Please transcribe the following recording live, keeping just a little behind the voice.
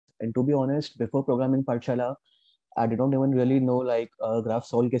And to be honest, before Programming Pathshala, I did not even really know like graph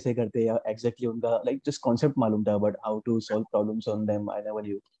solve कैसे करते हैं या exactly उनका like just concept मालूम था, but how to solve problems on them I never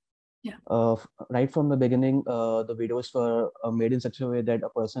knew. Yeah. Right from the beginning, the videos were made in such a way that a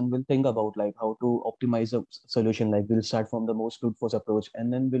person will think about like how to optimize a solution. Like we'll start from the most brute force approach,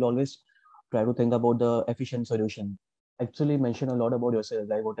 and then we'll always try to think about the efficient solution. Actually, mention a lot about yourself.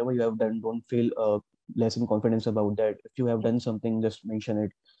 Like whatever you have done, don't feel less in confidence about that. If you have done something, just mention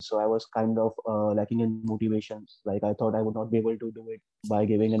it. So I was kind of lacking in motivation. Like I thought I would not be able to do it by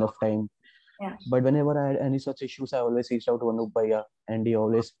giving enough time. Yeah. But whenever I had any such issues, I always reached out to Anup Bhaiya, and he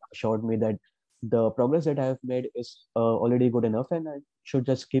always assured me that the progress that I have made is already good enough, and I should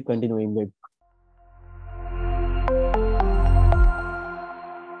just keep continuing it.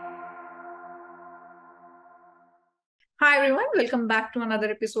 Hi everyone, welcome back to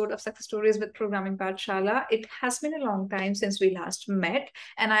another episode of Success Stories with Programming Pathshala. It has been a long time since we last met,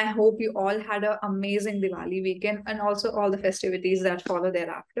 and I hope you all had an amazing Diwali weekend and also all the festivities that follow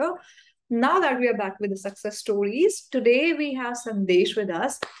thereafter. Now that we are back with the success stories, today we have Sandesh with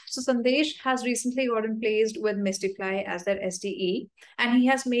us. So Sandesh has recently gotten placed with Mystifly as their SDE, and he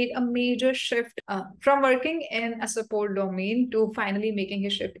has made a major shift from working in a support domain to finally making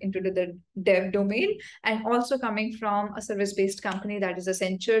his shift into the dev domain, and also coming from a service-based company that is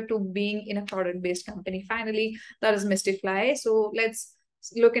Accenture to being in a product-based company finally that is Mystifly. So let's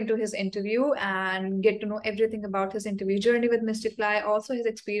look into his interview and get to know everything about his interview journey with Mystifly, also his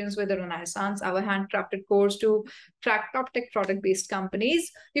experience with the Renaissance, our handcrafted course to track top tech product-based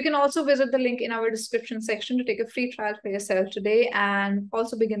companies. You can also visit the link in our description section to take a free trial for yourself today and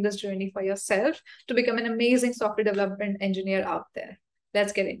also begin this journey for yourself to become an amazing software development engineer out there.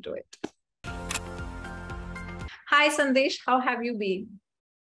 Let's get into it. Hi Sandesh, how have you been?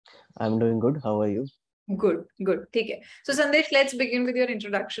 I'm doing good. How are you? Good, good. ठीक है. So Sandesh, let's begin with your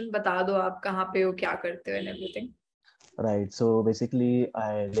introduction. बता दो आप कहाँ पे हो, क्या करते हो and everything. Right. So basically,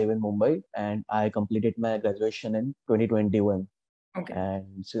 I live in Mumbai, and I completed my graduation in 2021. Okay.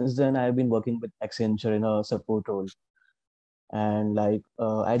 And since then, I've been working with Accenture in a support role. And like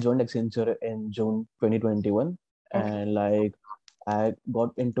I joined Accenture in June 2021, Okay. and like I got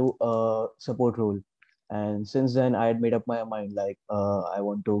into a support role. And since then, I had made up my mind like I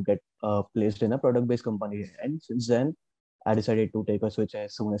want to get placed in a product-based company. And since then, I decided to take a switch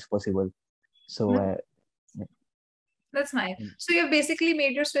as soon as possible. So No, that's nice. So you've basically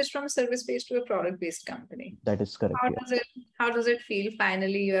made your switch from service-based to a product-based company. that is correct. Yeah. How does it feel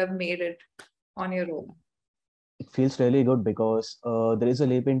finally you have made it on your own? It feels really good because there is a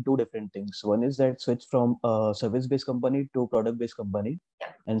leap in two different things. One is that switch from a service-based company to product-based company,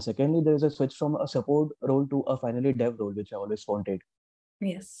 and secondly, there is a switch from a support role to a finally dev role, which I always wanted.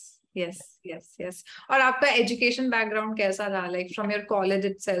 Yes, yes, yes, yes. और आपका education background कैसा रहा? Like from your college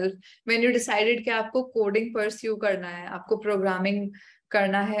itself, when you decided कि आपको coding pursue करना है, आपको programming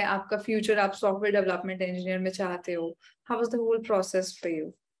करना है, आपका future आप software development engineer में चाहते हो, how was the whole process for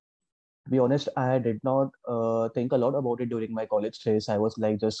you? To be honest, I did not think a lot about it during my college days. I was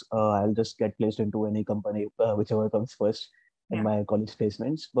like, just I'll just get placed into any company, whichever comes first in my college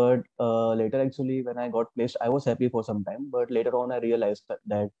placements. But later, actually, when I got placed, I was happy for some time. But later on, I realized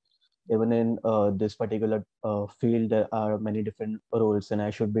that even in this particular field, there are many different roles, and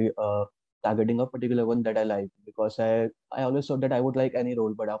I should be targeting a particular one that I like, because I always thought that I would like any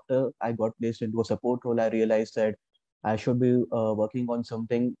role. But after I got placed into a support role, I realized that I should be working on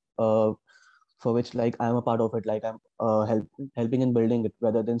something for which like I'm a part of it, like I'm helping in building it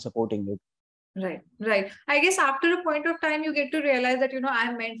rather than supporting it. Right, right. I guess after a point of time, you get to realize that,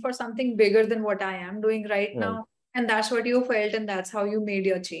 I'm meant for something bigger than what I am doing right now. And that's what you felt, and that's how you made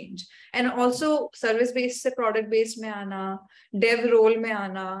your change. And also, service-based se product-based mein aana, dev role mein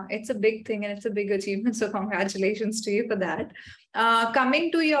aana, it's a big thing and it's a big achievement. So congratulations to you for that.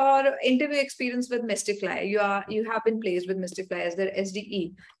 Coming to your interview experience with Mystifly, you have been placed with Mystifly as their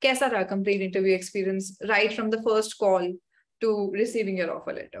SDE. Kaisa raha complete interview experience right from the first call to receiving your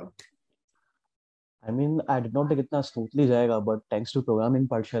offer letter? I mean, I did not think itna smoothly jayega, but thanks to Programming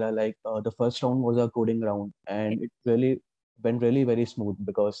Pathshala, like the first round was a coding round, and it really went really very smooth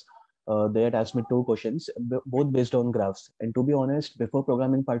because they had asked me two questions, both based on graphs. And to be honest, before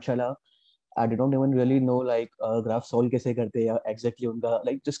Programming Pathshala, I did not even really know like graph solve कैसे करते हैं या exactly उनका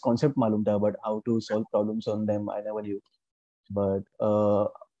like just concept मालूम था, but how to solve problems on them I never knew. But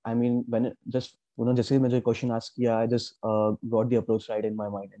I mean, when it just जैसे ही मुझे question ask किया, I just got the approach right in my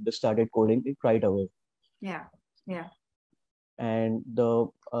mind and just started coding it right away. Yeah, yeah. And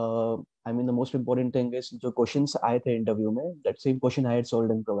I mean, the most important thing is the questions I थे interview में, that same question I had solved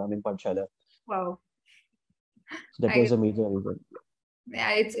in Programming Pathshala. Wow. So that was a major reason.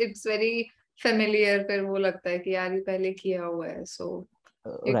 Yeah, it's very familiar. फिर वो लगता है कि यार ये पहले किया हुआ है, so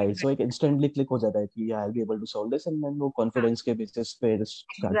you राइट, can. सो एक इंस्टेंटली क्लिक हो जाता है कि I will be able to solve this, and then वो कॉन्फिडेंस के बेसिस पे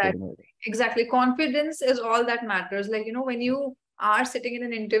स्टार्ट Exactly. करेंगे. Exactly. Confidence is all that matters. Like, when you are sitting in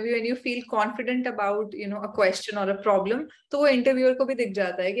an interview and you feel confident about, a question or a problem, तो वो interviewer को भी दिख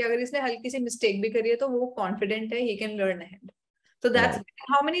जाता है कि अगर इसने हल्की सी mistake भी करी है तो वो confident है, he can learn ahead. So that's right.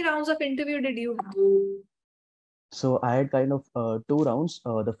 how many rounds of interview did you do? So I had kind of two rounds.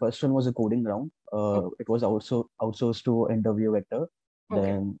 The first one was a coding round. It was also outsourced to interview vector. Okay.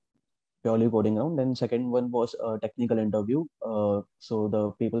 Then purely coding round. Then second one was a technical interview. So the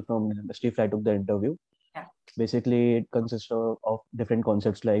people from Mystifly took the interview. Yeah. Basically, it consists of different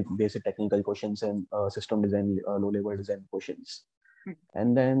concepts like basic technical questions and system design, low-level design questions. Hmm.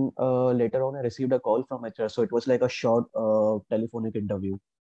 And then later on, I received a call from HR. So it was like a short telephonic interview.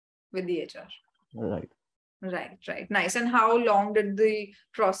 With the HR. Right. Right, right. Nice. And how long did the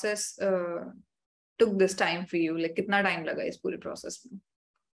process took this time for you? Like, कितना time लगा इस पूरे process में?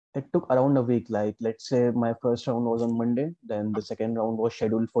 It took around a week. Like, let's say my first round was on Monday, then the second round was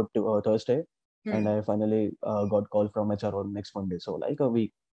scheduled for Thursday, and I finally got call from HR on next Monday. So like a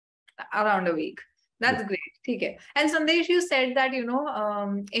week. Around a week. Yeah. That's great. Okay. And Sandesh, you said that,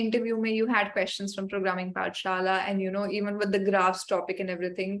 interview me, you had questions from Programming Pathshala, and, even with the graphs topic and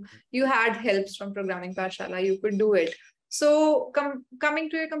everything, you had helps from Programming Pathshala. You could do it. So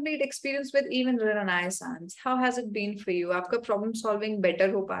coming to your complete experience with even Renaissance, how has it been for you? आपका problem solving better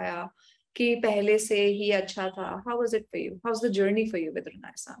हो पाया कि पहले से ही अच्छा था? How was it for you? How's the journey for you with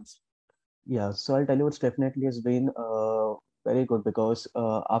Renaissance? Yeah, so I'll tell you, it's definitely has been very good because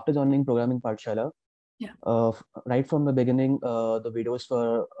after joining Programming Pathshala, Yeah. right from the beginning, the videos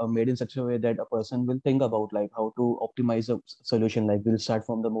were made in such a way that a person will think about like how to optimize a solution. Like we'll start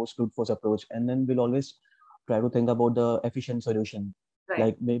from the most brute force approach, and then we'll always try to think about the efficient solution. Right.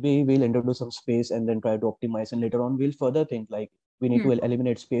 Like maybe we'll introduce some space and then try to optimize, and later on we'll further think like we need to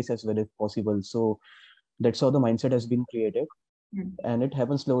eliminate space as well if possible. So that's how the mindset has been created, and it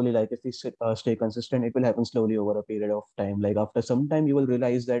happens slowly. Like if we stay consistent, it will happen slowly over a period of time. Like after some time you will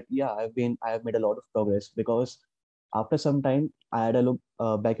realize that yeah, I have made a lot of progress, because after some time I had a look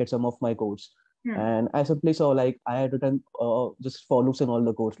back at some of my codes, and I simply saw like I had written just for loops in all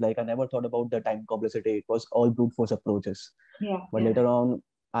the codes. Like I never thought about the time complexity. It was all brute force approaches. Yeah. But later on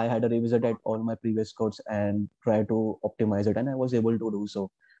I had a revisit at all my previous codes and try to optimize it, and I was able to do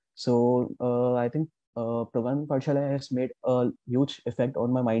so. So I think Programming Pathshala has made a huge effect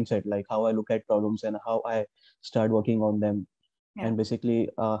on my mindset, like how I look at problems and how I start working on them, Yeah. and basically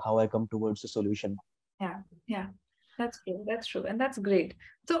how I come towards the solution. Yeah, yeah, that's true. That's true, and that's great.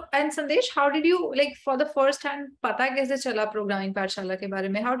 So, and Sandesh, how did you like for the first time? पता कैसे चला programming पाठशाला के बारे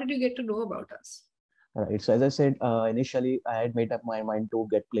में? How did you get to know about us? Right. So as I said, initially I had made up my mind to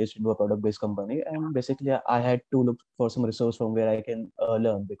get placed into a product-based company, and basically I had to look for some resource from where I can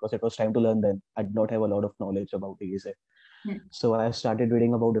learn, because it was time to learn then. I did not have a lot of knowledge about DSA. So I started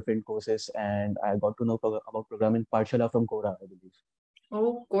reading about different courses, and I got to know about Programming Pathshala from Quora, I believe.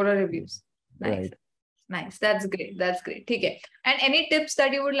 Oh, Quora reviews. Nice. Right. Nice. That's great. That's great. ठीक है. And any tips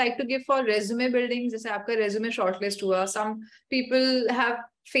that you would like to give for resume building? जैसे आपका resume shortlist हुआ. Some people have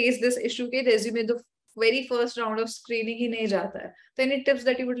faced this issue कि resume the very first round of screening ही नहीं जाता है. So any tips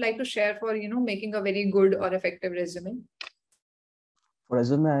that you would like to share for making a very good or effective resume? For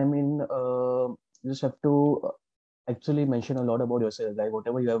resume, I mean, you just have to actually mention a lot about yourself. Like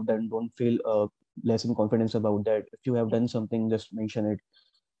whatever you have done, don't feel less in confidence about that. If you have done something, just mention it.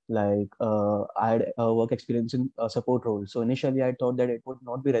 Like I had a work experience in a support role. So initially I thought that it would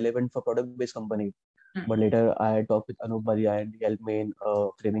not be relevant for product-based company. But later I talked with Anup Baria and he helped me in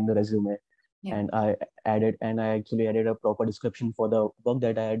framing the resume. Yeah. And I actually added a proper description for the work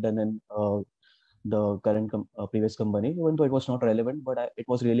that I had done in the current previous company, even though it was not relevant, but it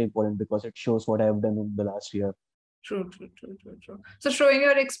was really important because it shows what I have done in the last year. True, true, true, true, true. So showing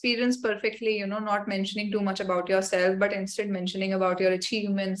your experience perfectly, not mentioning too much about yourself, but instead mentioning about your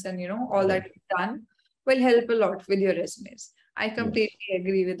achievements and, all that you've done will help a lot with your resumes. I completely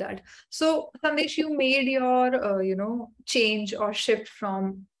agree with that. So Sandesh, you made your, change or shift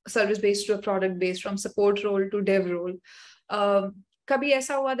from service-based to a product-based, from support role to dev role. कभी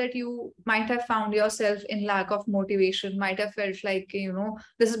ऐसा हुआ that you might have found yourself in lack of motivation, might have felt like,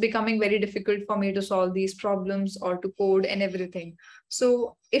 this is becoming very difficult for me to solve these problems or to code and everything.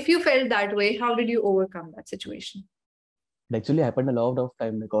 So if you felt that way, how did you overcome that situation? It actually happened a lot of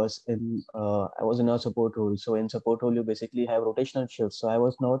time because I was in a support role. So in support role, you basically have rotational shifts. So I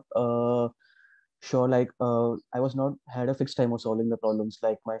was not sure, like I was not had a fixed time of solving the problems.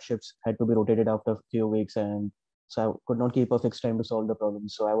 Like my shifts had to be rotated after a few weeks, and so I could not keep a fixed time to solve the problem.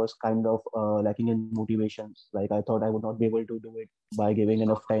 So I was kind of lacking in motivation. Like I thought I would not be able to do it by giving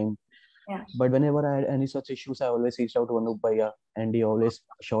enough time. Yeah. But whenever I had any such issues, I always reached out to Anup Bhaiya, and he always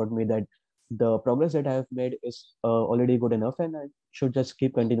assured me that the progress that I have made is already good enough, and I should just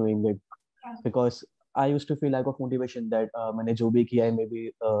keep continuing it. Yeah. Because I used to feel lack of motivation that मैंने जो भी किया है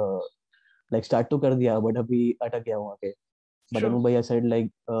maybe like start तो कर दिया but अभी अटक गया वहाँ पे. But True. Anup Bhaiya said like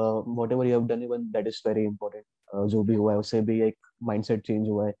whatever you have done, even that is very important. जो भी हुआ है उससे भी एक mindset change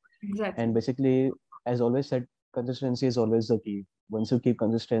हुआ है. Exactly. And basically, as always said, consistency is always the key. Once you keep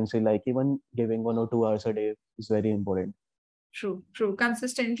consistency, like even giving 1 or 2 hours a day is very important. True, true.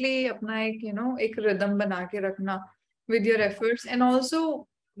 Consistently अपना एक एक rhythm बना के रखना with your efforts, and also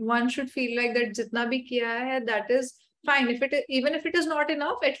one should feel like that जितना भी किया है that is fine. If it even if it is not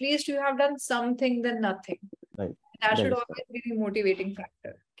enough, at least you have done something than nothing. Right. That That should is correct. always be the motivating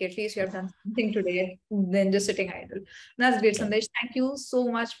factor. Okay, at least you have done something today than just sitting idle. That's great, Right. Sandesh. Thank you so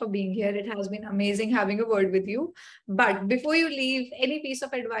much for being here. It has been amazing having a word with you. But before you leave, any piece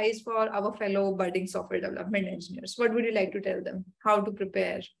of advice for our fellow budding software development engineers? What would you like to tell them? How to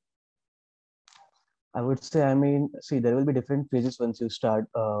prepare? I would say, I mean, see, there will be different phases once you start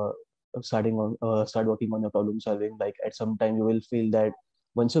working on your problem solving. Like at some time, you will feel that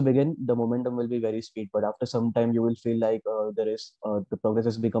once you begin, the momentum will be very speed. But after some time, you will feel like the progress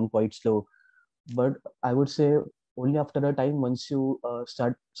has become quite slow. But I would say only after a time, once you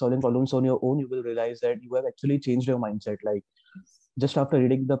start solving problems on your own, you will realize that you have actually changed your mindset. Like just after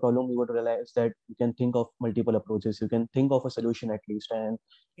reading the problem, you would realize that you can think of multiple approaches, you can think of a solution at least, and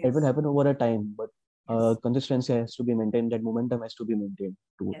it will Yes. happen over a time. But Yes. consistency has to be maintained, that momentum has to be maintained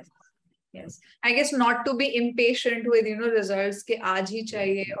too. Yes. Yes. I guess not to be impatient with results ke aaj hi Yeah,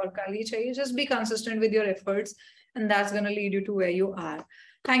 chahiye aur kal hi chahiye. Just be consistent with your efforts, and that's going to lead you to where you are.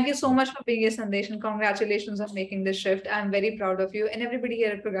 Thank you so yeah. much for being here, Sandesh, and congratulations on making this shift. I'm very proud of you, and everybody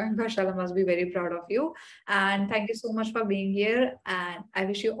here at Programming Pathshala must be very proud of you. And thank you so much for being here. And I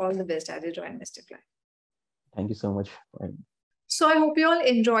wish you all the best as you join Mystifly. Thank you so much. So I hope you all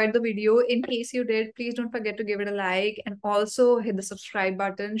enjoyed the video. In case you did, please don't forget to give it a like, and also hit the subscribe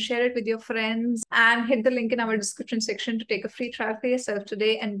button, share it with your friends, and hit the link in our description section to take a free trial for yourself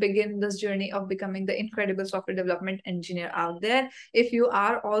today and begin this journey of becoming the incredible software development engineer out there. If you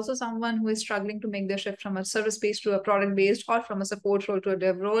are also someone who is struggling to make the shift from a service-based to a product-based, or from a support role to a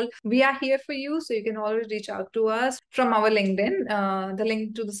dev role, we are here for you. So you can always reach out to us from our LinkedIn. The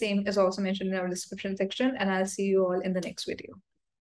link to the same is also mentioned in our description section, and I'll see you all in the next video.